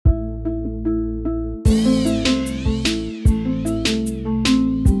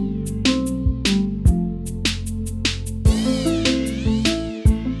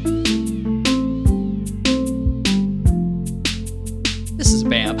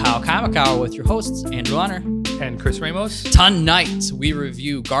Pow Comic Hour with your hosts, Andrew Hunter and Chris Ramos. Tonight, we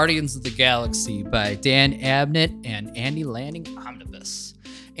review Guardians of the Galaxy by Dan Abnett and Annihilation Lanning Omnibus.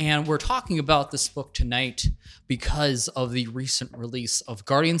 And we're talking about this book tonight because of the recent release of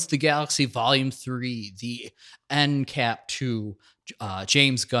Guardians of the Galaxy Volume 3, the end cap to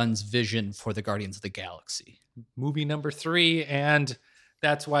James Gunn's vision for the Guardians of the Galaxy. Movie number 3, and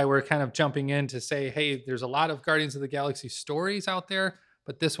that's why we're kind of jumping in to say, hey, there's a lot of Guardians of the Galaxy stories out there,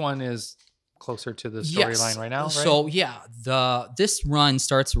 but this one is closer to the storyline right now, right? So this run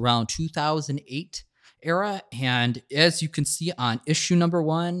starts around 2008 era, and as you can see on issue number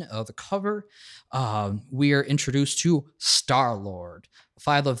 1 of the cover, we are introduced to Star-Lord,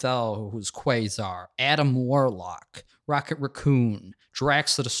 Phyla-Vell, who's Quasar, Warlock, Raccoon,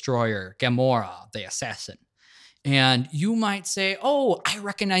 Drax the Destroyer, Gamora, the Assassin. And you might say, oh, I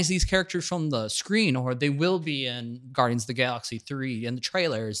recognize these characters from the screen, or they will be in Guardians of the Galaxy 3 in the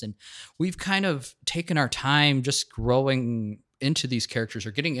trailers. And we've kind of taken our time just growing into these characters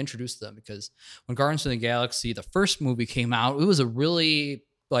or getting introduced to them, because when Guardians of the Galaxy, the first movie, came out, it was a really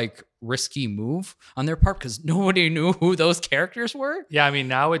risky move on their part because nobody knew who those characters were. Yeah, I mean,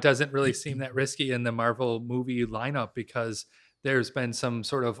 now it doesn't really seem that risky in the Marvel movie lineup because there's been some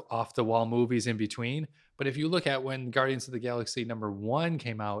sort of off the wall movies in between. But if you look at when Guardians of the Galaxy number 1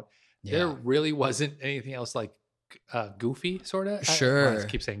 came out, there really wasn't anything else goofy, sort of. Sure. I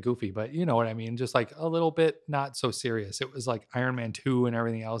keep saying goofy, but you know what I mean? Just a little bit not so serious. It was like Iron Man 2 and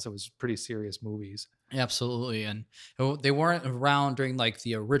everything else. It was pretty serious movies. Absolutely. And they weren't around during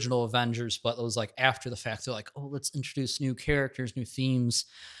the original Avengers, but it was after the fact. They're oh, let's introduce new characters, new themes.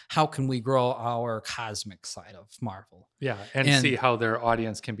 How can we grow our cosmic side of Marvel? Yeah, and see how their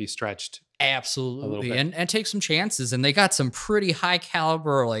audience can be stretched. Absolutely. And take some chances. And they got some pretty high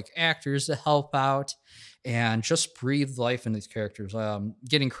caliber actors to help out and just breathe life in these characters.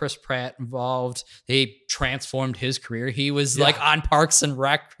 Getting Chris Pratt involved, they transformed his career. He was on Parks and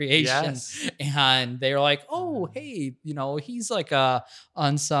Recreation, and they were oh, hey, he's a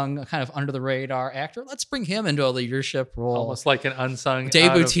unsung, kind of under the radar actor. Let's bring him into a leadership role. Almost like an unsung.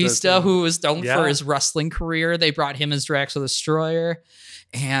 Dave Bautista, who was known for his wrestling career, they brought him as Drax the Destroyer.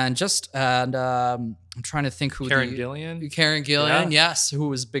 And I'm trying to think who Karen Gillan, yes, who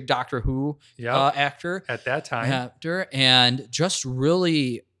was big Doctor Who actor at that time, and just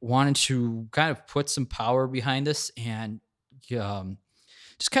really wanted to kind of put some power behind this and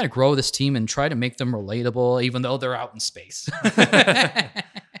just kind of grow this team and try to make them relatable, even though they're out in space.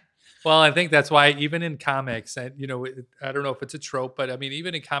 Well, I think that's why even in comics, I don't know if it's a trope, but I mean,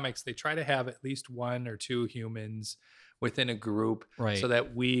 even in comics, they try to have at least 1 or 2 humans within a group, right, so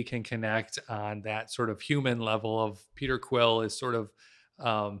that we can connect on that sort of human level. Of Peter Quill is sort of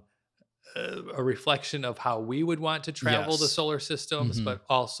a reflection of how we would want to travel the solar systems, but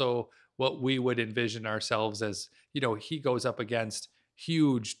also what we would envision ourselves as. He goes up against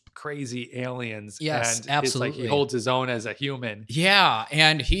huge, crazy aliens. Yes, and absolutely. It's he holds his own as a human. Yeah,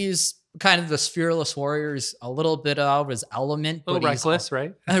 and he's kind of the fearless warrior, is a little bit out of his element. A little reckless,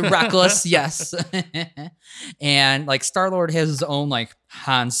 right? Reckless, yes. And Star-Lord has his own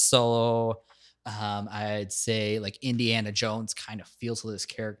Han Solo, I'd say Indiana Jones kind of feels with his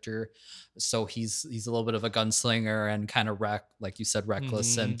character. So he's a little bit of a gunslinger and kind of like you said,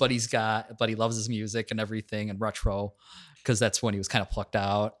 reckless. And but he loves his music and everything and retro, because that's when he was kind of plucked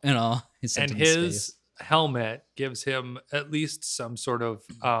out, and his helmet gives him at least some sort of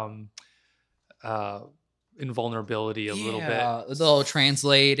invulnerability a little bit. A little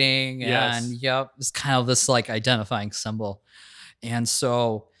translating, and it's kind of this identifying symbol. And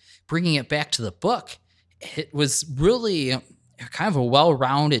so bringing it back to the book, it was really kind of a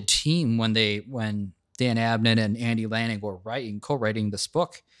well-rounded team when Dan Abnett and Annihilation Lanning were co-writing this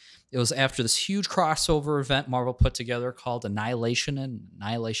book. It was after this huge crossover event Marvel put together called Annihilation and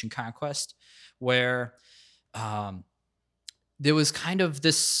Annihilation Conquest, where there was kind of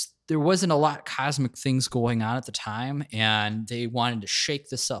there wasn't a lot of cosmic things going on at the time, and they wanted to shake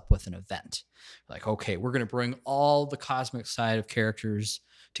this up with an event. Okay, we're going to bring all the cosmic side of characters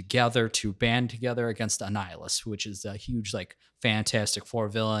together to band together against Annihilus, which is a huge, Fantastic Four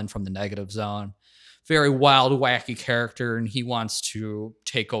villain from the Negative Zone. Very wild, wacky character, and he wants to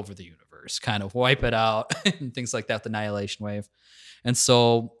take over the universe, kind of wipe it out, and things like that, the Annihilation Wave. And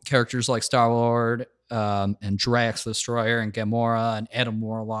so characters like Star-Lord and Drax the Destroyer and Gamora and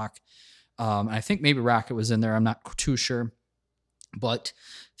Warlock, and I think maybe Rocket was in there, I'm not too sure. But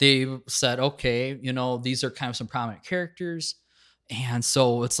they said, okay, these are kind of some prominent characters. And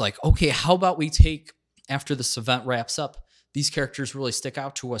so it's okay, how about we take, after this event wraps up, these characters really stick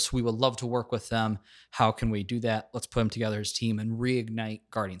out to us. We would love to work with them. How can we do that? Let's put them together as a team and reignite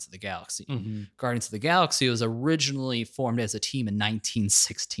Guardians of the Galaxy. Guardians of the Galaxy was originally formed as a team in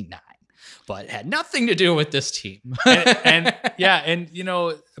 1969. But it had nothing to do with this team. and you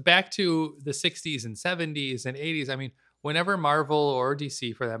know, back to the 60s and 70s and 80s, I mean, whenever Marvel or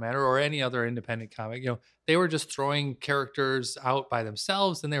DC for that matter, or any other independent comic, you know, they were just throwing characters out by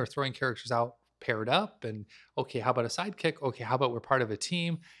themselves, and they were throwing characters out paired up, and okay, how about a sidekick? Okay, how about we're part of a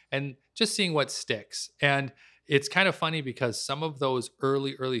team? And just seeing what sticks. And it's kind of funny because some of those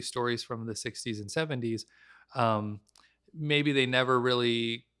early stories from the 60s and 70s, maybe they never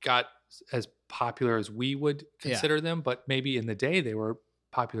really got as popular as we would consider them, but maybe in the day they were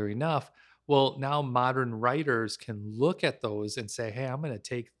popular enough. Well, now modern writers can look at those and say, hey, I'm going to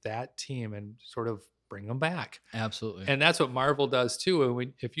take that team and sort of bring them back. Absolutely. And that's what Marvel does too.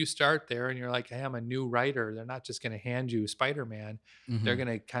 And if you start there and you're like, hey, I'm a new writer, they're not just going to hand you Spider-Man. They're going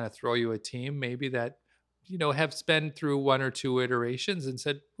to kind of throw you a team maybe that, you know, have been through one or two iterations and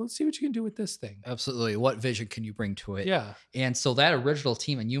said, well, let's see what you can do with this thing. Absolutely. What vision can you bring to it? Yeah. And so that original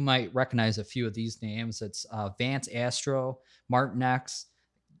team, and you might recognize a few of these names. It's Vance Astro, Martin X,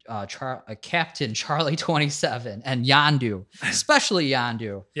 Captain Charlie 27, and Yondu, especially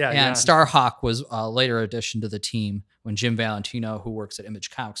Yondu. And Starhawk was a later addition to the team when Jim Valentino, who works at Image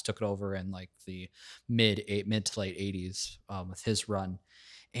Comics, took it over in like the mid to late 80s with his run.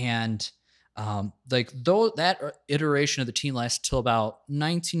 And that iteration of the team lasted till about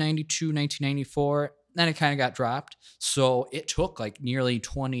 1992, 1994. Then it kind of got dropped. So it took like nearly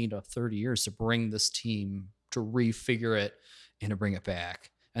 20 to 30 years to bring this team, to refigure it and to bring it back.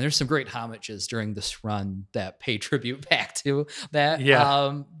 And there's some great homages during this run that pay tribute back to that,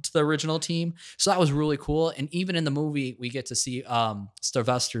 to the original team. So that was really cool. And even in the movie, we get to see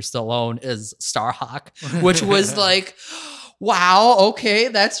Sylvester Stallone as Starhawk, which was like, wow, okay,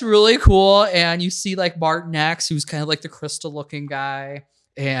 that's really cool. And you see like Martin X, who's kind of like the crystal looking guy.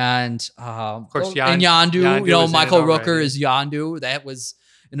 And of course, Yondu, you know, Michael Rooker is Yondu. That was,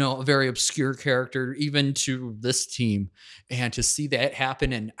 you know, a very obscure character, even to this team. And to see that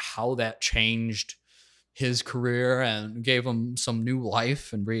happen and how that changed his career and gave him some new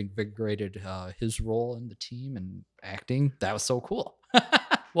life and reinvigorated his role in the team and acting, that was so cool.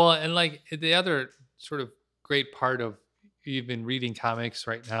 Well, and like the other sort of great part of even reading comics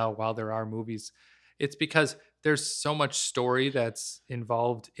right now while there are movies, it's because there's so much story that's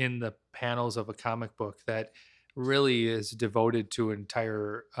involved in the panels of a comic book that really is devoted to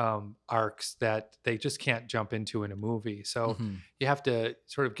entire arcs that they just can't jump into in a movie. So you have to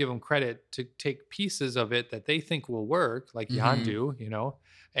sort of give them credit to take pieces of it that they think will work, like Yondu, you know,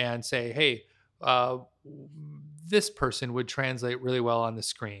 and say, hey, this person would translate really well on the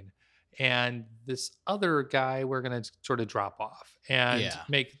screen. And this other guy, we're going to sort of drop off and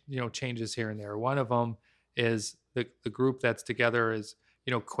make, you know, changes here and there. One of them is the group that's together is,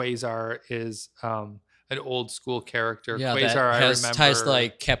 you know, Quasar is an old school character. Yeah, Quasar, that has ties to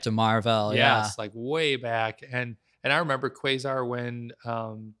like Captain Marvel. Yes, like way back. And I remember Quasar when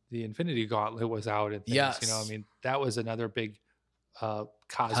the Infinity Gauntlet was out and things. Yes. You know, I mean, that was another big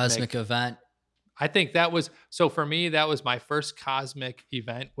cosmic event. I think that was, so for me, that was my first cosmic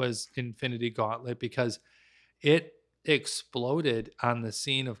event was Infinity Gauntlet, because it exploded on the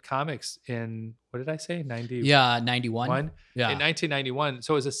scene of comics in, what did I say? 91? Yeah, 91. Yeah. In 1991.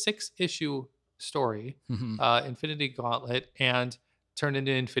 So it was a 6-issue story, Infinity Gauntlet, and turned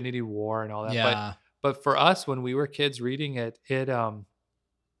into Infinity War and all that. Yeah. But for us, when we were kids reading it, it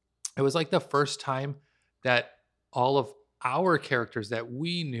was like the first time that all of our characters that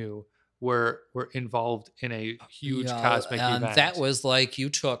we knew were involved in a huge cosmic event. That was like, you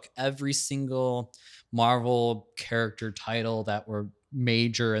took every single Marvel character title that were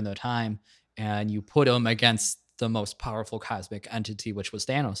major in the time and you put them against the most powerful cosmic entity, which was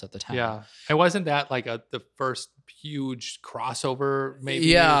Thanos at the time. Yeah. And wasn't that like the first huge crossover maybe?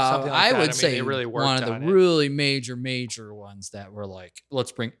 Yeah, something like I that? would say it really worked one of the really major ones that were like,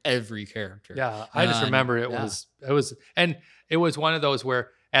 let's bring every character. Yeah. I just remember it was, and it was one of those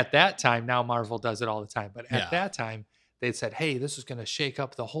where at that time, now Marvel does it all the time, but at that time, they said, hey, this is going to shake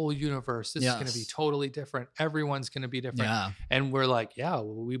up the whole universe. This is going to be totally different. Everyone's going to be different. Yeah. And we're like, well,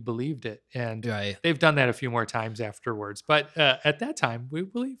 we believed it. And they've done that a few more times afterwards. But at that time, we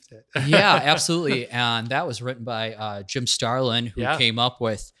believed it. Yeah, absolutely. And that was written by Jim Starlin, who came up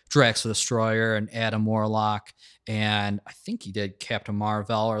with Drax the Destroyer and Adam Warlock. And I think he did Captain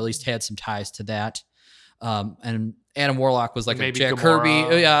Marvel, or at least had some ties to that. And Adam Warlock was like maybe a Jack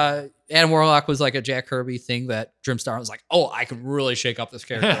Gamora. Kirby. Adam Warlock was like a Jack Kirby thing that Jim Starlin was like, oh, I can really shake up this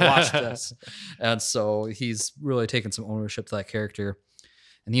character. Watch this. And so he's really taken some ownership to that character.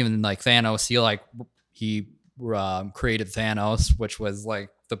 And even like Thanos, he created Thanos, which was like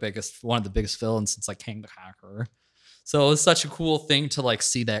one of the biggest villains since like King the Conqueror. So it was such a cool thing to like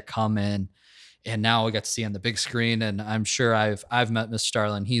see that come in. And now we got to see on the big screen. And I'm sure I've met Mr.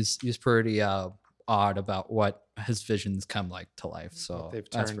 Starlin. He's pretty odd about what his visions come like to life. So they've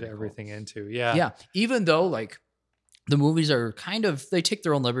turned everything into. Yeah. Yeah. Even though like the movies are they take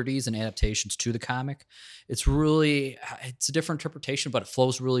their own liberties and adaptations to the comic. It's a different interpretation, but it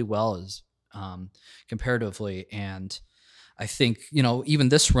flows really well as comparatively. And I think, even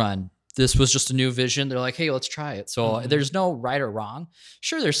this run, this was just a new vision. They're like, hey, let's try it. So there's no right or wrong.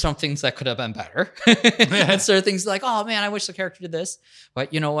 Sure, there's some things that could have been better. And so things like, oh man, I wish the character did this.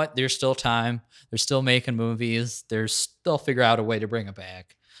 But you know what? There's still time. They're still making movies. They'll figure out a way to bring it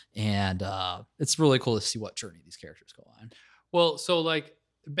back. And it's really cool to see what journey these characters go on. Well, so like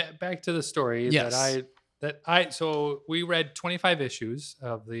back to the story so we read 25 issues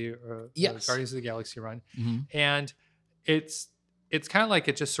of the Guardians of the Galaxy run, and it's kind of like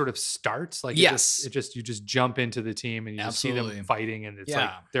it just sort of starts like you just jump into the team and you just see them fighting, and it's like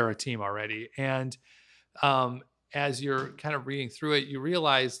they're a team already. And as you're kind of reading through it, you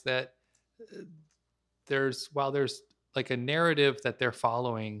realize that there's like a narrative that they're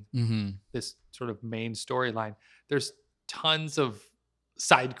following, this sort of main storyline. There's tons of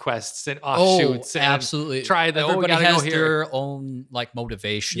side quests and offshoots. And absolutely. Everybody has their own like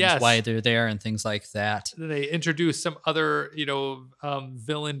motivations, why they're there and things like that. They introduce some other,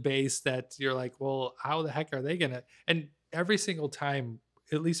 villain base that you're like, well, how the heck are they gonna? And every single time,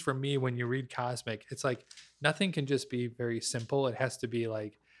 at least for me, when you read Cosmic, it's like nothing can just be very simple. It has to be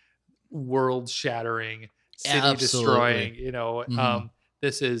like world shattering, city destroying,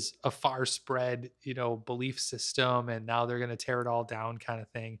 this is a far spread, belief system, and now they're going to tear it all down kind of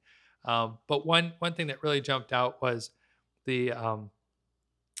thing. But one thing that really jumped out was the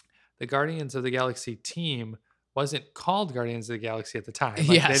Guardians of the Galaxy team wasn't called Guardians of the Galaxy at the time.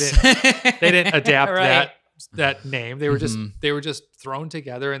 Like they didn't adapt right. that name. They were just thrown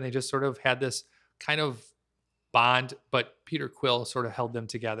together, and they just sort of had this kind of bond, but Peter Quill sort of held them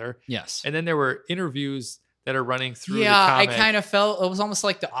together. Yes. And then there were interviews that are running through the comic. I kind of felt it was almost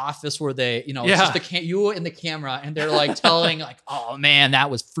like The Office, where they, it's just you and the camera, and they're like telling like, oh man,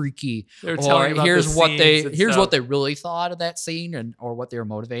 that was freaky. They're telling about here's what they really thought of that scene or what they were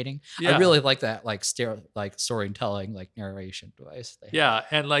motivating. I really like that like storytelling, like narration device.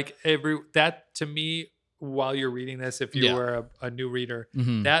 And like that to me, while you're reading this, if you were a new reader,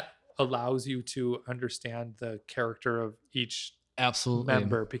 that allows you to understand the character of each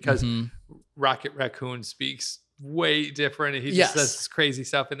member, because Rocket Raccoon speaks way different, and he just says this crazy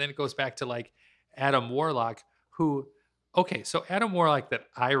stuff. And then it goes back to like Adam Warlock, who so Adam Warlock that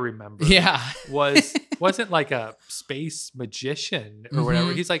I remember wasn't like a space magician or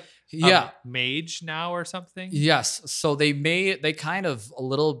whatever. He's like a mage now or something. Yes. So they kind of a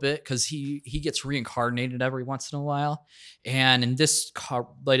little bit, because he gets reincarnated every once in a while, and in this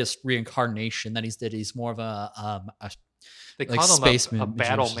latest reincarnation that he's more of a they call him a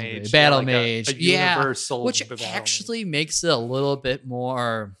battle mage. Battle mage. A universal which actually makes it a little bit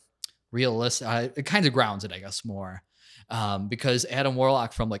more realistic. It kind of grounds it, I guess, more. Because Adam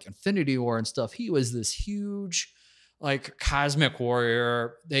Warlock from like Infinity War and stuff, he was this huge like cosmic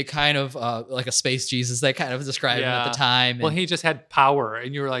warrior. They kind of like a space Jesus, they kind of described him at the time. Well, he just had power,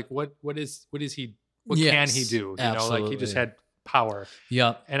 and you were like, what is he? What can he do? Like he just had power.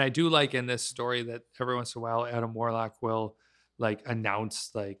 Yep. And I do like in this story that every once in a while Adam Warlock will like announce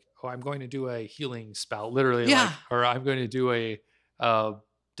like, oh, I'm going to do a healing spell, literally, like, or I'm going to do a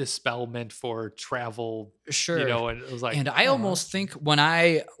dispelment for travel. Sure. And it was like, and I almost think when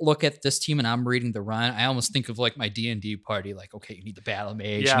I look at this team and I'm reading the run, I almost think of like my D&D party, like, okay, you need the battle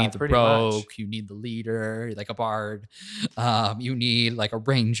mage, you need the rogue, you need the leader, like a bard, you need like a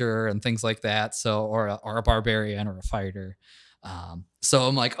ranger and things like that. So, or a barbarian or a fighter. So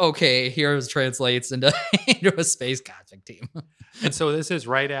I'm like, okay, here's translates into a space cosmic team. And so this is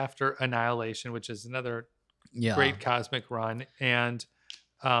right after Annihilation, which is another great cosmic run. And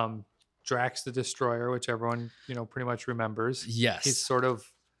Drax the Destroyer, which everyone, pretty much remembers. Yes. He's sort of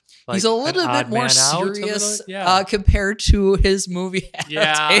like he's a little bit more serious compared to his movie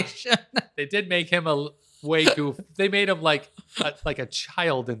adaptation. They did make him way goofy. They made him like a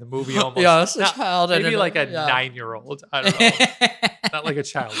child in the movie almost. Yeah, it's a child. Maybe like a 9-year-old. I don't know. Not like a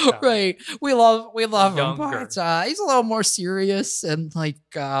child. Right. We love him, Younger. but he's a little more serious and like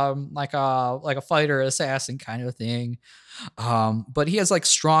a fighter assassin kind of thing. But he has like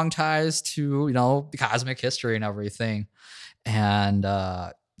strong ties to, the cosmic history and everything. And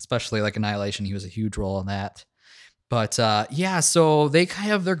especially like Annihilation, he was a huge role in that. But so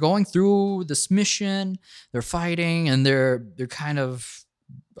they're going through this mission, they're fighting, and they're kind of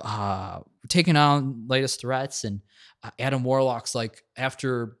taking on latest threats. And Adam Warlock's like,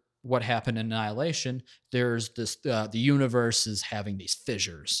 after what happened in Annihilation, there's this the universe is having these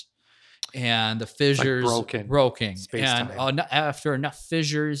fissures. And the fissures broken. And after enough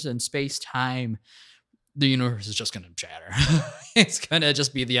fissures in space time, the universe is just going to shatter. It's going to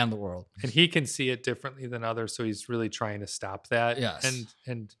just be the end of the world. And he can see it differently than others, so he's really trying to stop that. Yes.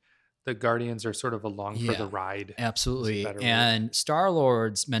 And the Guardians are sort of along for the ride. Absolutely. And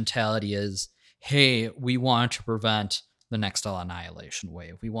Star-Lord's mentality is, hey, we want to prevent the next Annihilation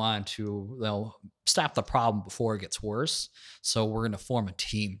wave. We want to stop the problem before it gets worse. So we're going to form a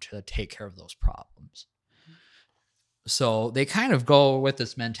team to take care of those problems. So they kind of go with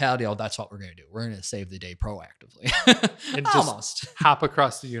this mentality, that's what we're going to do. We're going to save the day proactively. And almost just hop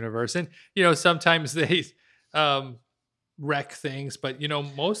across the universe. And, sometimes they wreck things, but,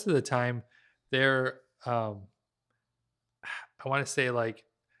 most of the time they're, I want to say like,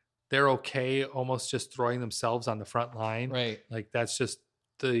 they're okay almost just throwing themselves on the front line. Right. Like that's just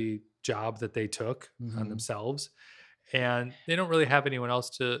the job that they took on themselves. And they don't really have anyone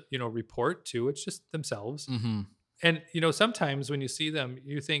else to, report to. It's just themselves. Mm-hmm. And, sometimes when you see them,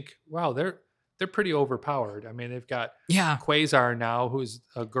 you think, wow, they're pretty overpowered. I mean, they've got Quasar now, who's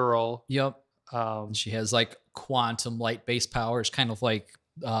a girl. Yep. She has like quantum light-based powers, kind of like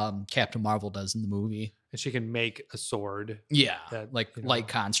Captain Marvel does in the movie. And she can make a sword. Yeah, like light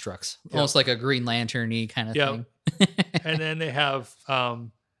constructs. Almost like a Green Lantern-y kind of thing. And then they have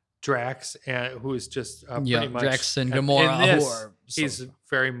Drax, who is just pretty much... Drax and Gamora. He's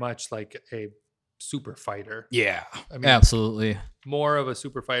very much like a super fighter. Yeah, I mean, absolutely. More of a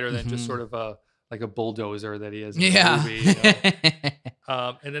super fighter than just sort of a bulldozer that he is in the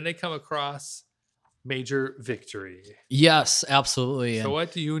movie. And then they come across Major Victory. Yes, absolutely. So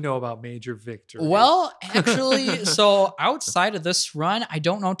what do you know about Major Victory? Well, actually, so outside of this run, I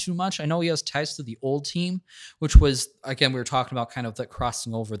don't know too much. I know he has ties to the old team, which was, again, we were talking about kind of the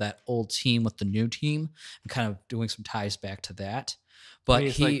crossing over that old team with the new team and kind of doing some ties back to that. But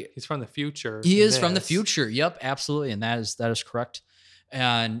he's from the future. He is from the future. Yep, absolutely. And that is correct.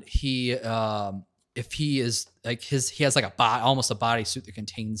 And he, if he is like he has like almost a bodysuit that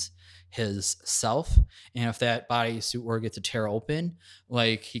contains his self, and if that bodysuit were to get to tear open,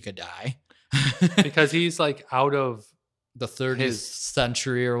 like he could die because he's like out of the 30th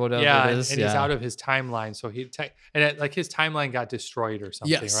century or whatever it is. And he's out of his timeline, so his timeline got destroyed or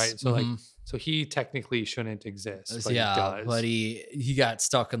something, right? So so he technically shouldn't exist, but he does. But he got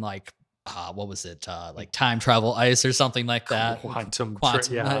stuck in like what was it? Like time travel ice or something like that. Quantum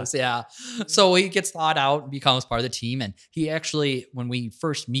ice, yeah. So he gets thawed out and becomes part of the team. And he actually, when we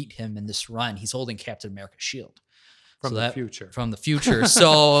first meet him in this run, he's holding Captain America's shield. From the future. From the future.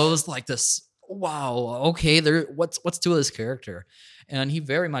 So it was like this, wow, okay, what's to this character? And he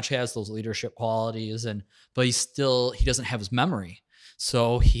very much has those leadership qualities, but he doesn't have his memory.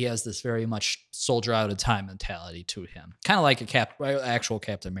 So he has this very much soldier out of time mentality to him, kind of like actual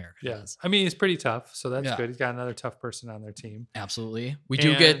Captain America. Yes, I mean he's pretty tough, so that's good. He's got another tough person on their team. Absolutely, we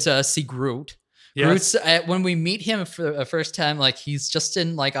do get to see Groot. Yes. Groot's when we meet him for the first time, like he's just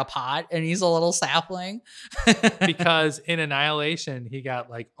in like a pot and he's a little sapling. Because in Annihilation, he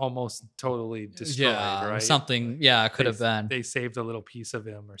got like almost totally destroyed, right? Something, could have been. They saved a little piece of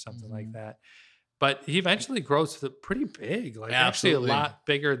him or something like that. But he eventually grows pretty big, like actually a lot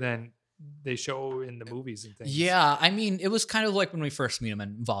bigger than they show in the movies and things. Yeah, I mean, it was kind of like when we first meet him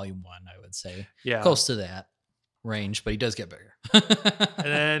in Volume 1, I would say. Yeah. Close to that range, but he does get bigger. And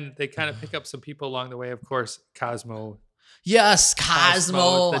then they kind of pick up some people along the way. Of course, Cosmo. Yes,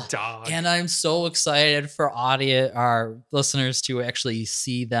 Cosmo, the dog. And I'm so excited for our listeners to actually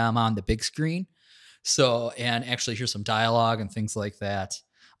see them on the big screen. So, and actually hear some dialogue and things like that.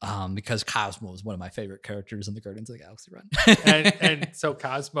 Because Cosmo is one of my favorite characters in the Guardians of the Galaxy run. and so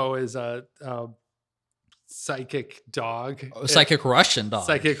Cosmo is a psychic dog. Psychic Russian dog.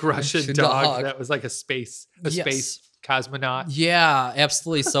 Psychic Russian dog that was like a space cosmonaut. Yeah,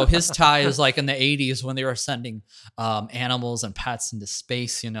 absolutely. So his tie is like in the 80s when they were sending animals and pets into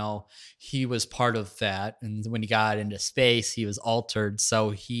space, he was part of that. And when he got into space, he was altered.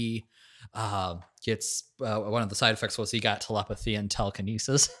 So he gets one of the side effects was he got telepathy and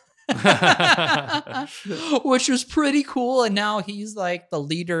telekinesis. Which was pretty cool, and now he's like the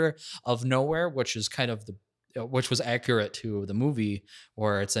leader of nowhere, which is kind of which was accurate to the movie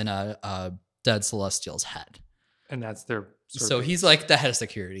where it's in a dead Celestial's head, and that's their so he's like the head of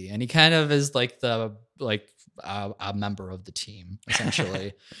security, and he kind of is like a member of the team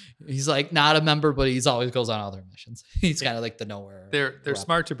essentially. He's like not a member, but he's always goes on other missions. He's kind of like the nowhere. They're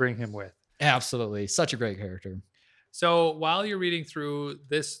smart to bring him with. Absolutely, such a great character. So while you're reading through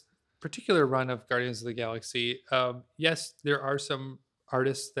this particular run of Guardians of the Galaxy, yes, there are some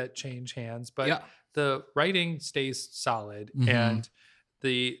artists that change hands, but the writing stays solid. Mm-hmm. And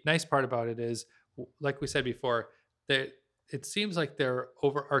the nice part about it is, like we said before, that it seems like their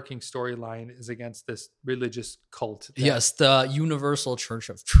overarching storyline is against this religious cult. Yes, the Universal Church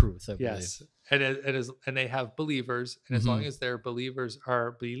of Truth, I believe. Yes, and it is, and they have believers, and as long as their believers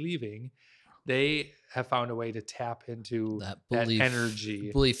are believing, they have found a way to tap into that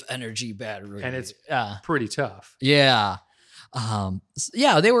belief energy battery, and it's pretty tough. Yeah,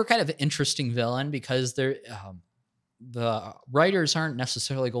 they were kind of an interesting villain because they're the writers aren't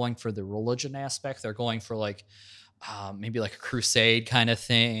necessarily going for the religion aspect; they're going for like maybe like a crusade kind of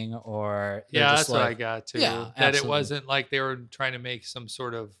thing, or that's what I got too. Yeah, that absolutely. It wasn't like they were trying to make some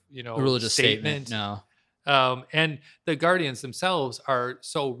sort of religious statement. No. And the Guardians themselves are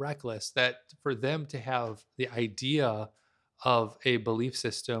so reckless that for them to have the idea of a belief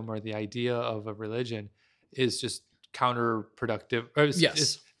system or the idea of a religion is just counterproductive.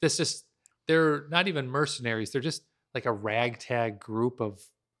 They're not even mercenaries. They're just like a ragtag group of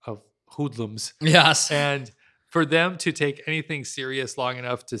hoodlums. Yes. And for them to take anything serious long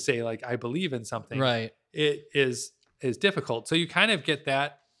enough to say like, I believe in something, right, it is difficult. So you kind of get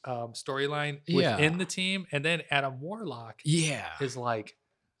that storyline within the team, and then Adam Warlock is like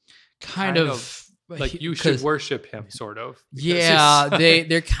kind of like you should worship him, sort of.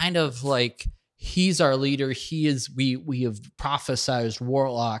 They're kind of like, he's our leader. He is we have prophesized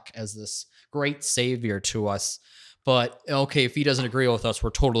Warlock as this great savior to us, but okay, if he doesn't agree with us, we're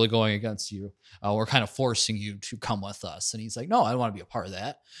totally going against you. We're kind of forcing you to come with us. And he's like, no, I don't want to be a part of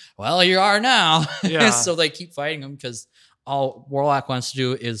that. Well, you are now. So they keep fighting him because all Warlock wants to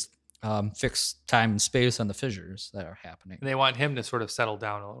do is fix time and space on the fissures that are happening. And they want him to sort of settle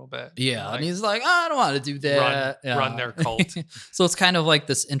down a little bit. Yeah. Like, and he's like, I don't want to do that. Run their cult. So it's kind of like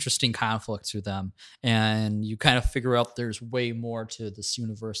this interesting conflict to them. And you kind of figure out there's way more to this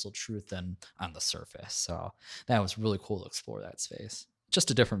universal truth than on the surface. So that was really cool to explore that space. Just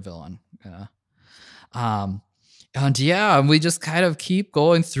a different villain. And we just kind of keep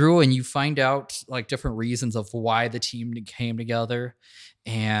going through, and you find out like different reasons of why the team came together,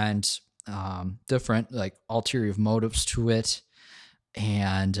 and different like ulterior motives to it.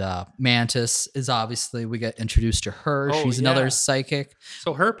 And Mantis is obviously, we get introduced to her. She's another psychic.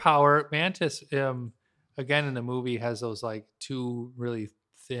 So her power, Mantis, again in the movie has those like two really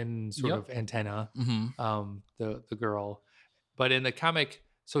thin sort of antenna. Mm-hmm. The girl, but in the comic,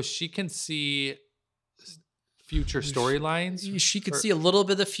 so she can see future storylines. She could see a little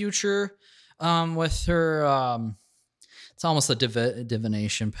bit of the future with her. It's almost a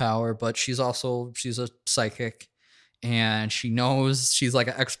divination power, but she's a psychic, and she knows, she's like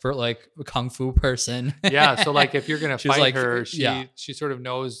an expert, like a kung fu person. So like if you're gonna fight her, she sort of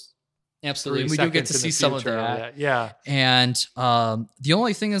knows. Absolutely, we do get to see some of that. And the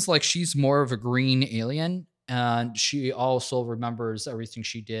only thing is, like, she's more of a green alien, and she also remembers everything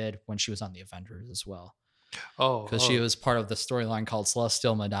she did when she was on the Avengers as well. Because she was part of the storyline called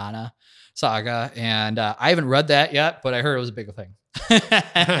Celestial Madonna Saga, and I haven't read that yet, but I heard it was a big thing.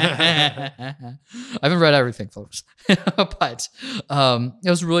 I haven't read everything, folks, but it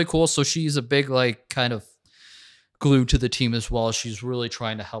was really cool. So she's a big, like, kind of glue to the team as well. She's really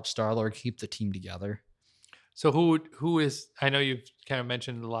trying to help Star-Lord keep the team together. So who is? I know you've kind of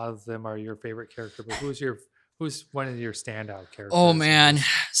mentioned a lot of them are your favorite character, but who's one of your standout characters? Oh man,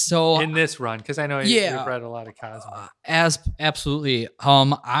 so in this run, because I know you've read a lot of Cosmo. Absolutely.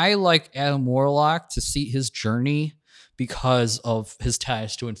 I like Adam Warlock to see his journey because of his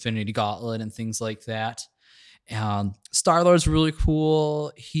ties to Infinity Gauntlet and things like that. Star-Lord's really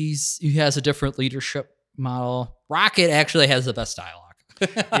cool. He has a different leadership model. Rocket actually has the best dialogue.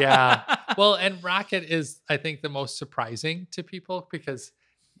 Well, and Rocket is, I think, the most surprising to people because,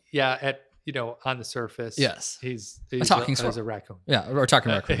 on the surface, he's a raccoon. Or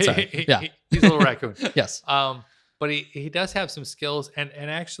talking raccoon. Sorry. He's a little raccoon. Yes. But he does have some skills, and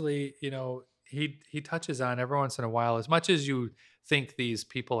actually, he touches on every once in a while, as much as you think these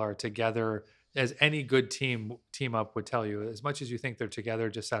people are together as any good team up would tell you, as much as you think they're together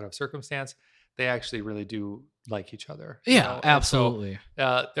just out of circumstance, they actually really do like each other. Yeah, absolutely.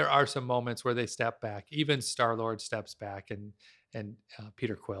 So, there are some moments where they step back. Even Star-Lord steps back, and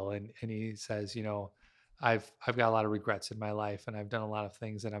Peter Quill, and he says, I've got a lot of regrets in my life, and I've done a lot of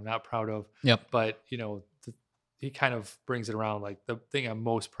things that I'm not proud of. Yep. But he kind of brings it around. Like, the thing I'm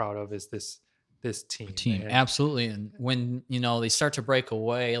most proud of is this team. Absolutely. And when they start to break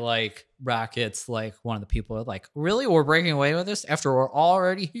away, like Rocket's like one of the people are like, really, we're breaking away with this after we're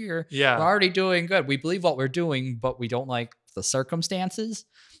already here. Yeah, we're already doing good. We believe what we're doing, but we don't like the circumstances.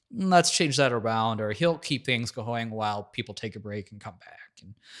 Let's change that around. Or he'll keep things going while people take a break and come back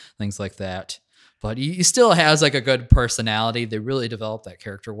and things like that. But he still has like a good personality. They really developed that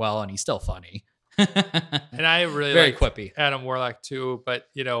character well, and he's still funny. And I really very like quippy Adam Warlock too. But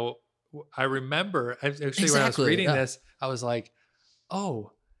I remember actually when I was reading this, I was like,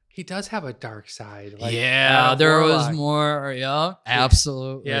 oh, he does have a dark side. Like, there was more. Yeah,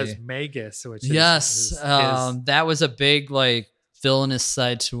 absolutely. He has Magus, which that was a big like villainous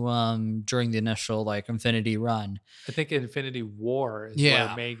side to during the initial like Infinity run. I think Infinity War is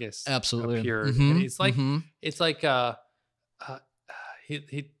where Magus appeared. Mm-hmm. And it's like it's like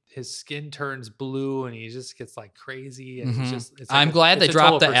his skin turns blue and he just gets like crazy, and it's like I'm glad they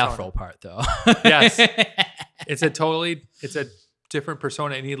dropped the Afro part though. Yes. It's a different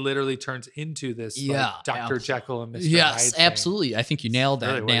persona, and he literally turns into this like Dr. Jekyll and Mr. Hyde. Yes, absolutely. I think you nailed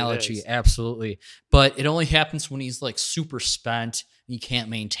that analogy. Absolutely. But it only happens when he's like super spent and you can't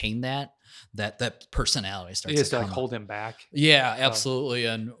maintain that personality starts to like hold him back. Yeah, absolutely.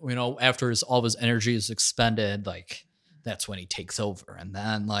 And after all of his energy is expended, like that's when he takes over, and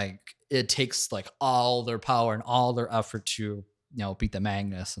then like it takes like all their power and all their effort to beat the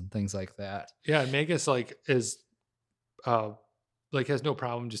Magnus and things like that. Yeah, Magus like is like has no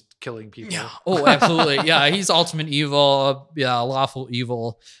problem just killing people. Yeah. Oh, absolutely. Yeah, he's ultimate evil. Yeah, lawful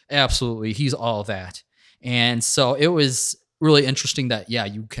evil. Absolutely, he's all of that. And so it was really interesting that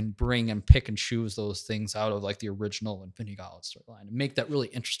you can bring and pick and choose those things out of like the original Infinity Gauntlet storyline and make that really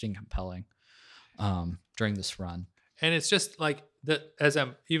interesting, compelling during this run. And it's just like as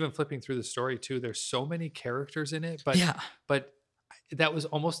I'm even flipping through the story too, there's so many characters in it, but that was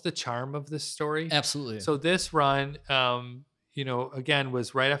almost the charm of this story. Absolutely. So this run, again,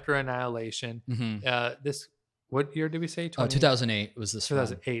 was right after Annihilation. What year did we say? 2008 was this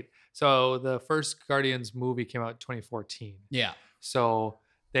 2008. Run. So the first Guardians movie came out in 2014. Yeah. So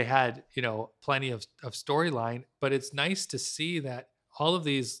they had, plenty of storyline, but it's nice to see that all of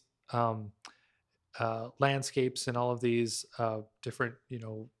these landscapes and all of these different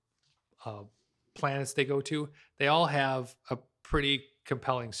planets they go to, they all have a pretty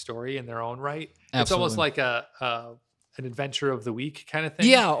compelling story in their own right. Absolutely. It's almost like an adventure of the week kind of thing.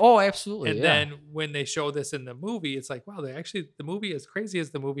 Yeah. Oh, absolutely. And then when they show this in the movie, it's like, wow, the movie, as crazy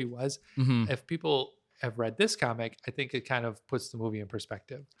as the movie was, if people have read this comic, I think it kind of puts the movie in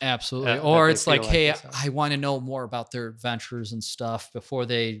perspective. Absolutely. Or it's like, hey, I want to know more about their adventures and stuff before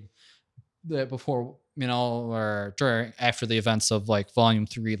or during after the events of like volume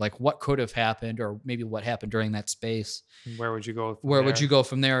 3, like what could have happened, or maybe what happened during that space. Where would you go? Would you go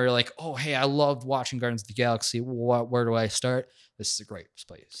from there? You're like, oh, hey, I loved watching Guardians of the Galaxy. Where do I start? This is a great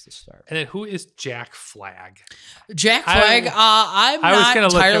place to start. And then who is Jack Flag? Jack Flag. I'm not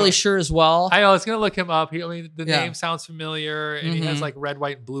entirely sure as well. I was gonna look him up. The name sounds familiar, and he has like red,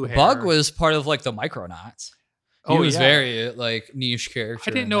 white, and blue hair. Bug was part of like the Micronauts. He was very like niche character.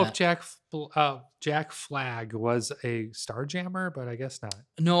 I didn't know if Jack Flag was a Starjammer, but I guess not.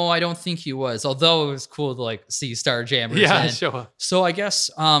 No, I don't think he was. Although it was cool to like see Starjammers. Yeah, sure. So I guess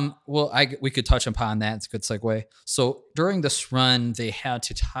we could touch upon that. It's a good segue. So during this run, they had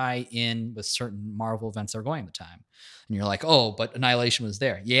to tie in with certain Marvel events that are going at the time. And you're like, oh, but Annihilation was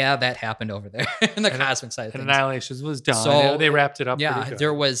there. Yeah, that happened over there in the cosmic side of things. Annihilation was done. So they wrapped it up. Yeah,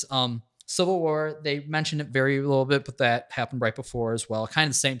 there was Civil War, they mentioned it very little bit, but that happened right before as well, kind of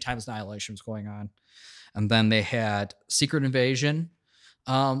the same time as Annihilation was going on. And then they had Secret Invasion,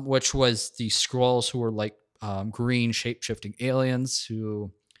 which was the Skrulls, who were like green shape-shifting aliens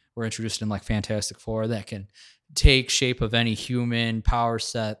who were introduced in like Fantastic Four that can take shape of any human, power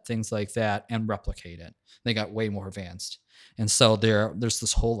set, things like that, and replicate it. They got way more advanced. And so there's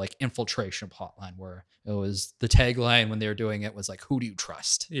this whole like infiltration plotline where it was the tagline when they were doing it was like, who do you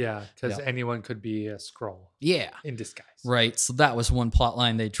trust? Yeah, because anyone could be a Skrull. Yeah. In disguise. Right. So that was one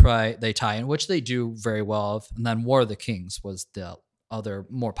plotline they tie in, which they do very well of. And then War of the Kings was the other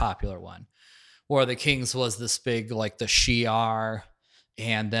more popular one. War of the Kings was this big, like the Shi'ar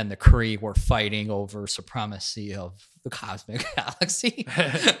And then the Kree were fighting over supremacy of the cosmic galaxy.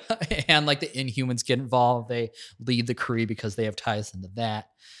 And like the Inhumans get involved. They lead the Kree because they have ties into that.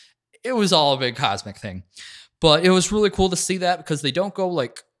 It was all a big cosmic thing. But it was really cool to see that because they don't go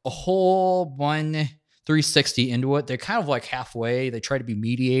like a whole 360 into it. They're kind of like halfway. They try to be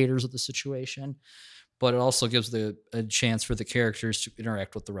mediators of the situation, but it also gives a chance for the characters to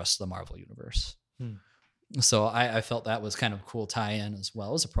interact with the rest of the Marvel universe. So I felt that was kind of a cool tie-in as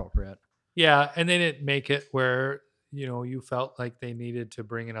well as appropriate. Yeah, and they didn't make it where, you felt like they needed to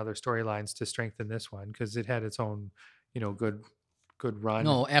bring in other storylines to strengthen this one because it had its own, good run.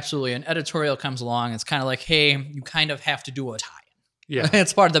 No, absolutely. An editorial comes along. It's kind of like, hey, you kind of have to do a tie-in. Yeah.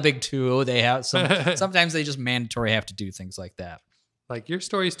 It's part of the big two. They have sometimes they just mandatory have to do things like that. Like your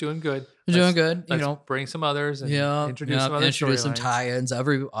story's doing good. Doing good. Let's bring some others and introduce some tie-ins.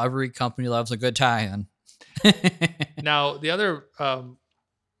 Every company loves a good tie-in. Now, the other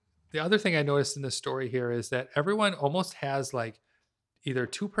thing I noticed in this story here is that everyone almost has like either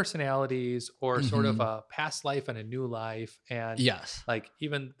two personalities or sort of a past life and a new life. And yes, like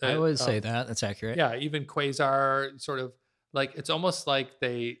even I would say that's accurate. Yeah, even Quasar sort of like it's almost like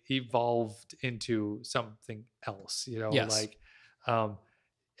they evolved into something else. Yes. Like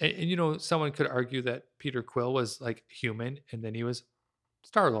and someone could argue that Peter Quill was like human and then he was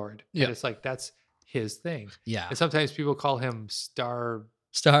Star-Lord. Yeah, and it's like that's his thing. Yeah, and sometimes people call him Starman.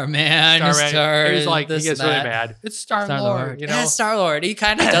 He's like he gets really mad. It's Star-Lord. Yeah, Star-Lord. He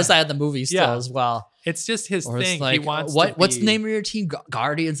kind of does that in the movie still as well. It's just his thing. Like, he wants what's the name of your team?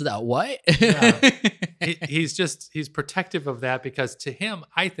 Guardians of that what? Yeah. He's protective of that because to him,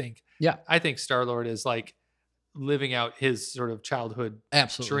 I think Star-Lord is like living out his sort of childhood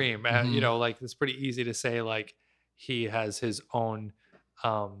dream. Like it's pretty easy to say like he has his own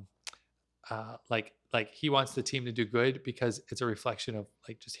like he wants the team to do good because it's a reflection of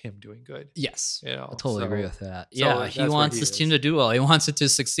like just him doing good. Yes. I totally agree with that. Yeah. He wants his team to do well. He wants it to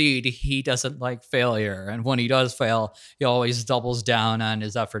succeed. He doesn't like failure. And when he does fail, he always doubles down on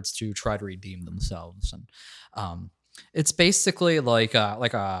his efforts to try to redeem themselves. And it's basically like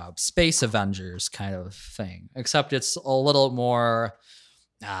a Space Avengers kind of thing, except it's a little more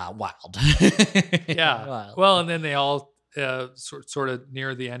wild. Yeah. Wild. Well, and then they all sort of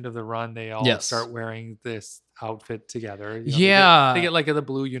near the end of the run, they all start wearing this outfit together. They get like the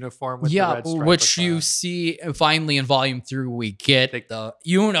blue uniform with the red stripe which you see finally in volume 3. We get the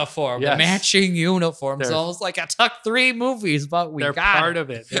uniform, the matching uniform. It's almost like it took 3 movies, but they're part of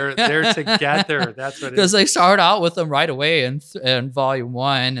it. They're together. That's what because they start out with them right away in volume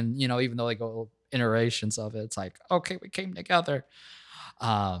 1, and even though they go iterations of it, it's like okay, we came together.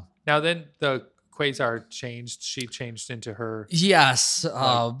 Now then the Quasar changed. She changed into her. Yes.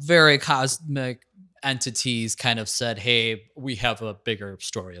 Very cosmic entities kind of said, hey, we have a bigger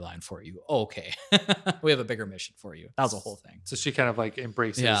storyline for you. Okay. We have a bigger mission for you. That was the whole thing. So she kind of like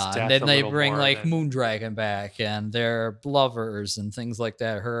embraces death and then they bring like Moondragon back and their lovers and things like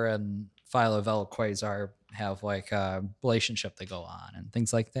that. Her and Phyla-Vell Quasar have like a relationship they go on and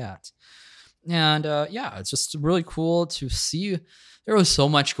things like that. And it's just really cool to see. There was so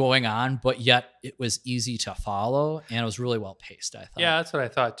much going on, but yet it was easy to follow and it was really well paced, I thought. Yeah, that's what I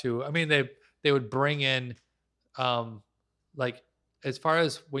thought too. I mean, they would bring in, like, as far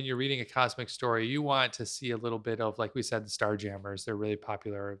as when you're reading a cosmic story, you want to see a little bit of, like we said, the Starjammers. They're really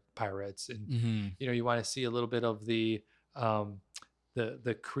popular pirates. And, you want to see a little bit of the Kree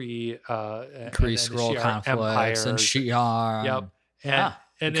Skrull conflicts and Shi'ar. Yep.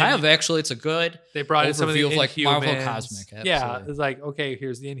 And kind of actually, it's a good they brought in some of the of like Marvel Cosmic. Absolutely. Yeah, it's like, okay,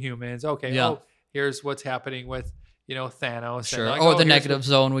 here's the Inhumans. Okay, here's what's happening with Thanos. Sure. And like, the negative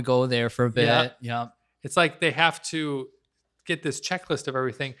zone. We go there for a bit. Yeah. It's like they have to get this checklist of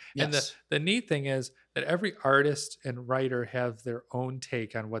everything. Yes. And the neat thing is that every artist and writer have their own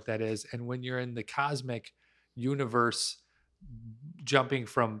take on what that is. And when you're in the cosmic universe, jumping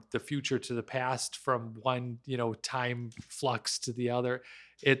from the future to the past, from one time flux to the other,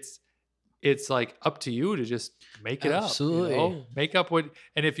 it's like up to you to just make it up. Make up what,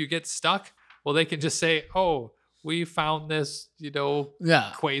 and if you get stuck, well, they can just say, oh, we found this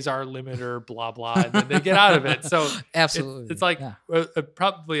quasar limiter, blah blah, and then they get out of it. So absolutely, it's like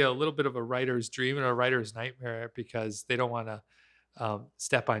probably a little bit of a writer's dream and a writer's nightmare because they don't want to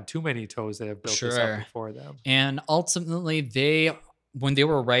step on too many toes that have built this up before them. And ultimately, when they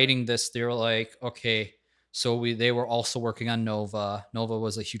were writing this, they were like, okay, so they were also working on Nova. Nova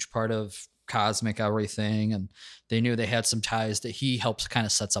was a huge part of cosmic everything, and they knew they had some ties that he helps kind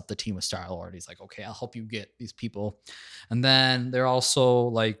of sets up the team with Star-Lord. He's like, okay, I'll help you get these people. And then they're also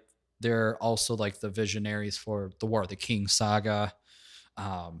like the visionaries for the War of the King saga.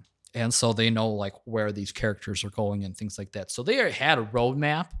 And so they know like where these characters are going and things like that. So they had a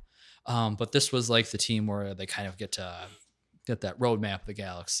roadmap, but this was like the team where they kind of get to get that roadmap of the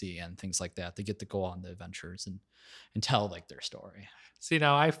galaxy and things like that. They get to go on the adventures and tell like their story. See,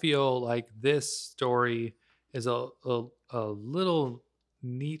 now I feel like this story is a little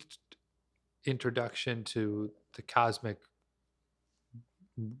neat introduction to the cosmic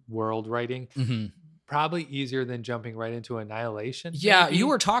world writing. Mm-hmm. Probably easier than jumping right into Annihilation. Yeah, maybe. you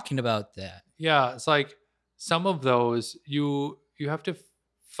were talking about that. Yeah, it's like some of those you have to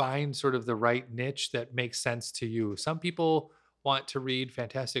find sort of the right niche that makes sense to you. Some people want to read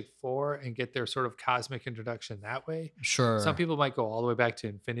Fantastic Four and get their sort of cosmic introduction that way. Sure. Some people might go all the way back to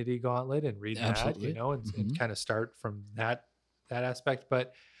Infinity Gauntlet and read that, you know, and kind of start from that aspect.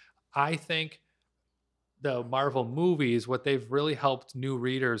 But I think the Marvel movies, what they've really helped new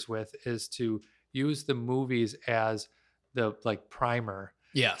readers with is to use the movies as the like primer.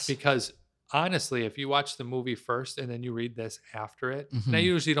 Yes. Because honestly, if you watch the movie first and then you read this after it, and I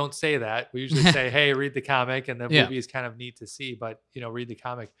usually don't say that. We usually say, hey, read the comic, and the movie is kind of neat to see, but you know, read the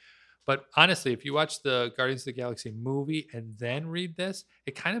comic. But honestly, if you watch the Guardians of the Galaxy movie and then read this,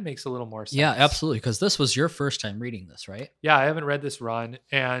 it kind of makes a little more sense. Yeah, absolutely. Because this was your first time reading this, right? Yeah, I haven't read this run,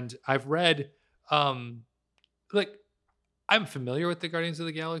 and I've read like I'm familiar with the Guardians of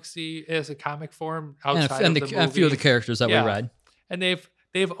the Galaxy as a comic form outside of the movie. A few of the characters that we read. And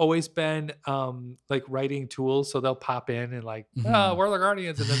they've always been like writing tools, so they'll pop in and like, oh, we're the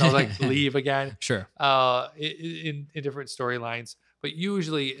Guardians, and then they'll like leave again. Sure. In different storylines. But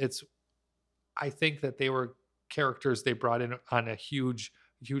usually I think that they were characters they brought in on a huge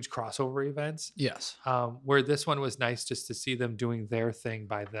crossover events. Yes. Where this one was nice just to see them doing their thing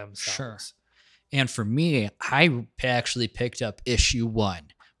by themselves. Sure. And for me, I actually picked up issue 1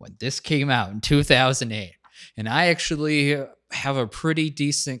 when this came out in 2008. And I actually have a pretty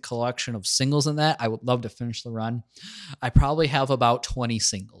decent collection of singles in that. I would love to finish the run. I probably have about 20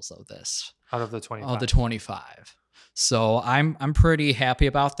 singles of this. Out of the 25. Of the 25. So I'm pretty happy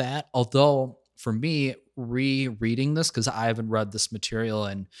about that. Although for me, rereading this, because I haven't read this material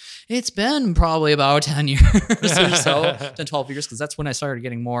and it's been probably about 10 years or so, 10, 12 years, because that's when I started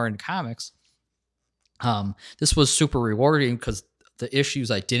getting more into comics. This was super rewarding because the issues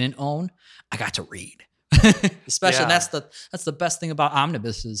I didn't own, I got to read. Especially that's the best thing about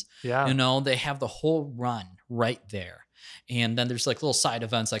omnibuses. Yeah. You know, they have the whole run right there. And then there's like little side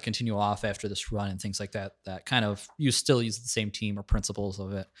events that continue off after this run and things like that kind of you still use the same team or principles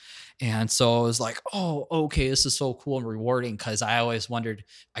of it. And so it was like, oh, okay, this is so cool and rewarding, because I always wondered,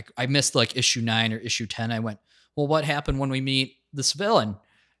 I missed like issue 9 or issue 10. I went, well, what happened when we meet this villain?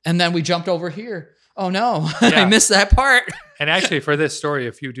 And then we jumped over here. Oh no, I missed that part. And actually for this story,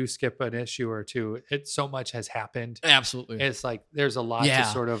 if you do skip an issue or two, so much has happened. Absolutely. It's like there's a lot to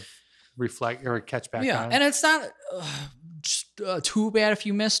sort of reflect or catch back on. Yeah, and it's not too bad if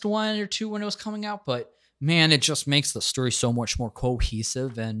you missed 1 or 2 when it was coming out, but man, it just makes the story so much more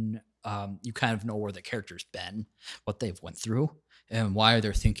cohesive, and you kind of know where the character's been, what they've went through, and why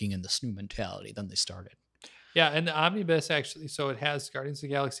they're thinking in this new mentality than they started. Yeah, and the omnibus actually, so it has Guardians of the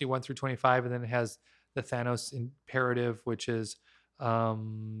Galaxy 1 through 25, and then it has the Thanos Imperative, which is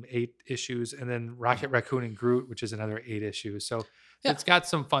 8 issues, and then Rocket Raccoon and Groot, which is another 8 issues. So it's got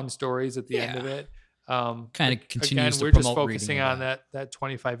some fun stories at the end of it. Kind of continues to we're promote just focusing reading on that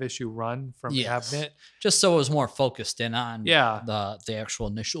 25 issue run from Abnett, just so it was more focused in on the actual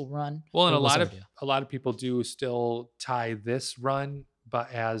initial run. Well, and a lot of people do still tie this run, but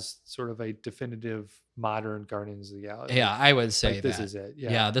as sort of a definitive modern Guardians of the Galaxy. Yeah, I would say like this is it.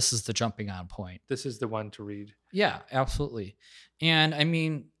 Yeah, this is the jumping on point. This is the one to read. Yeah, absolutely. And I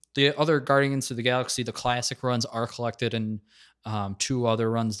mean, the other Guardians of the Galaxy, the classic runs are collected in 2 other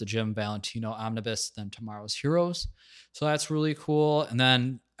runs, the Jim Valentino Omnibus, then Tomorrow's Heroes. So that's really cool. And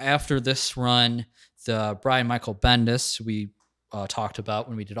then after this run, the Brian Michael Bendis we talked about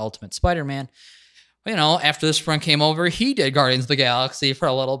when we did Ultimate Spider-Man, you know, after this run came over, he did Guardians of the Galaxy for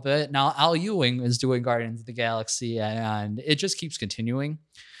a little bit. Now Al Ewing is doing Guardians of the Galaxy, and it just keeps continuing,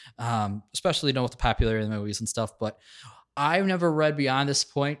 especially, you know, with the popularity of the movies and stuff. But I've never read beyond this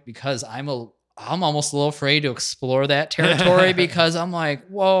point because I'm almost a little afraid to explore that territory because I'm like,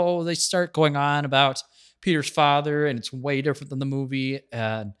 whoa, they start going on about Peter's father, and it's way different than the movie.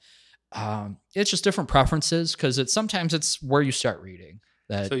 And it's just different preferences, because sometimes it's where you start reading.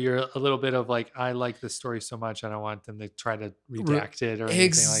 So you're a little bit of like, I like this story so much, I don't want them to try to redact it or anything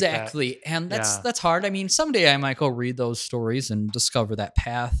exactly. Like that. And that's hard. I mean, someday I might go read those stories and discover that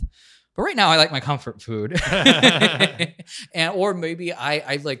path. But right now I like my comfort food. Or maybe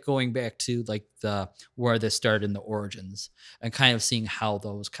I like going back to like where this started in the origins and kind of seeing how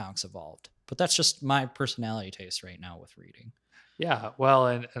those comics evolved. But that's just my personality taste right now with reading. Yeah. Well,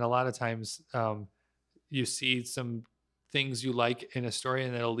 and a lot of times you see some things you like in a story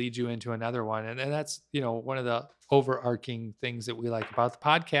and it'll lead you into another one. And that's, one of the overarching things that we like about the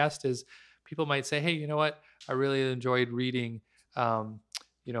podcast is people might say, hey, you know what? I really enjoyed reading,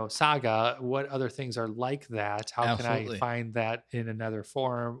 Saga. What other things are like that? How Absolutely. Can I find that in another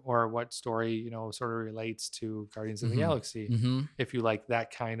form, or what story, sort of relates to Guardians of the Galaxy? If you like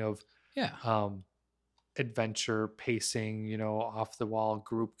that kind of, adventure pacing, off the wall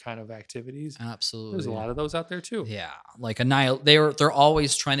group kind of activities. Absolutely. There's a lot of those out there too. Yeah. Like they're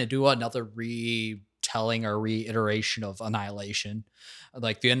always trying to do another retelling or reiteration of Annihilation.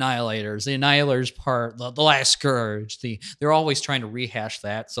 Like the Annihilators part, the Last Scourge, they're always trying to rehash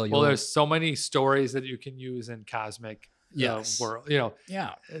that. So there's so many stories that you can use in cosmic world,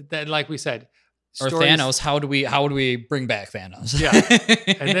 Yeah. Then like we said, or Thanos, how do we bring back Thanos? Yeah.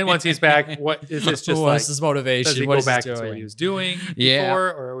 And then once he's back, what is this just what's his motivation? Does he go back to what he was doing before,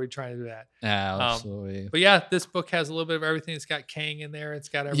 or are we trying to do that? Absolutely. But yeah, this book has a little bit of everything. It's got Kang in there. It's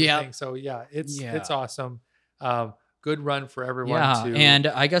got everything. Yeah. So it's awesome. Good run for everyone. Yeah. And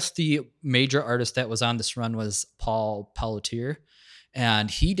I guess the major artist that was on this run was Paul Pelletier.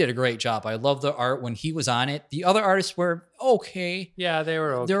 And he did a great job. I love the art when he was on it. The other artists were okay. Yeah, they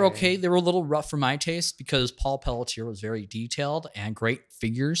were okay. They're okay. They were a little rough for my taste because Paul Pelletier was very detailed and great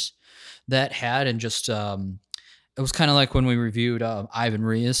figures that had. And just, it was kind of like when we reviewed Ivan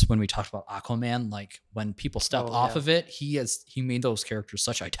Reis, when we talked about Aquaman, like when people step off of it, he made those characters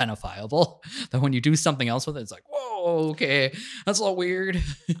such identifiable that when you do something else with it, it's like, whoa, okay, that's a little weird.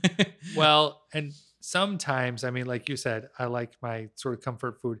 Well, and sometimes, I mean, like you said, I like my sort of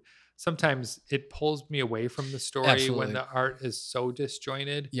comfort food. Sometimes it pulls me away from the story Absolutely. When the art is so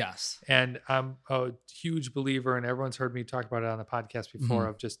disjointed. Yes. And I'm a huge believer, and everyone's heard me talk about it on the podcast before,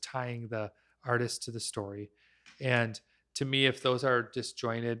 of just tying the artist to the story. And to me, if those are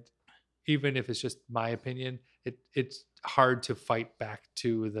disjointed, even if it's just my opinion, it's hard to fight back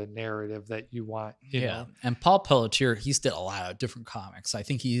to the narrative that you want. You know? And Paul Pelletier, he's did a lot of different comics. I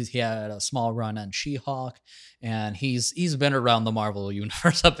think he had a small run on She-Hulk, and he's been around the Marvel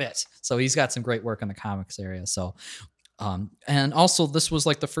universe a bit. So he's got some great work in the comics area. So, and also this was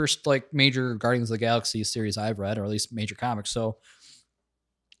like the first like major Guardians of the Galaxy series I've read, or at least major comics. So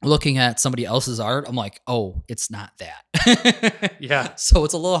looking at somebody else's art, I'm like, oh, it's not that. Yeah. So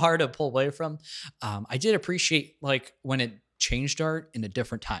it's a little hard to pull away from. I did appreciate like when it changed art in a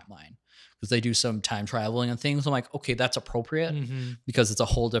different timeline, because they do some time traveling and things. I'm like, okay, that's appropriate because it's a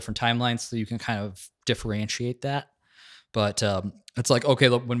whole different timeline. So you can kind of differentiate that. But it's like, okay,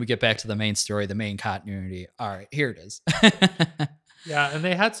 look, when we get back to the main story, the main continuity, all right, here it is. Yeah, and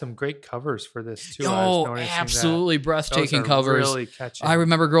they had some great covers for this too. Oh, absolutely breathtaking covers. Really catchy. I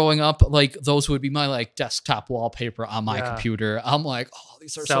remember growing up, like those would be my like desktop wallpaper on my computer. I'm like, oh,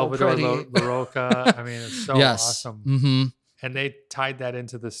 these are Salvador so pretty. LaRocca. I mean, it's so awesome. Mm-hmm. And they tied that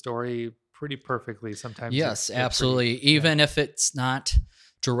into the story pretty perfectly. Sometimes, yes, absolutely. Even if it's not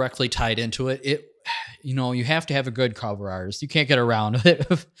directly tied into it, you have to have a good cover artist. You can't get around it.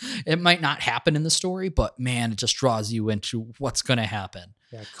 It might not happen in the story, but man, it just draws you into what's going to happen.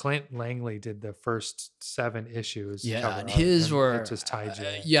 Yeah, Clint Langley did the first 7 issues. Yeah, and his were just tied you.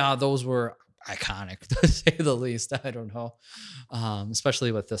 Yeah, those were iconic to say the least. I don't know,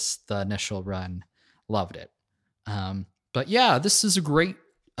 especially with the initial run. Loved it. But yeah, this is a great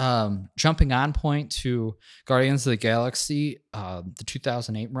jumping on point to Guardians of the Galaxy, the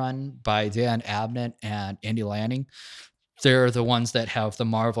 2008 run by Dan Abnett and Annihilation Lanning. They're the ones that have the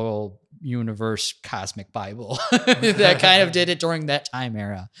Marvel Universe Cosmic Bible that kind of did it during that time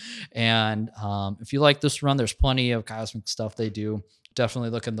era. And if you like this run, there's plenty of cosmic stuff they do. Definitely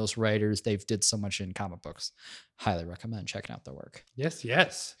look at those writers. They've did so much in comic books. Highly recommend checking out their work. Yes.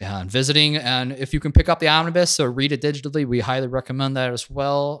 Yeah, and visiting. And if you can pick up the Omnibus or read it digitally, we highly recommend that as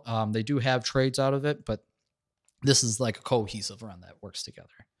well. They do have trades out of it, but this is like a cohesive run that works together.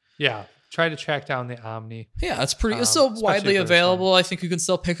 Yeah. Try to track down the Omni. Yeah, it's pretty. It's still widely available. I think you can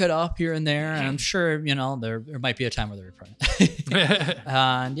still pick it up here and there. And I'm sure, there might be a time where they reprint it.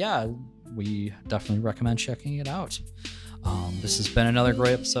 And yeah, we definitely recommend checking it out. This has been another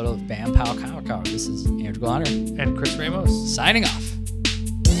great episode of Bam Pow Comic Hour. This is Andrew Glonner and Chris Ramos signing off.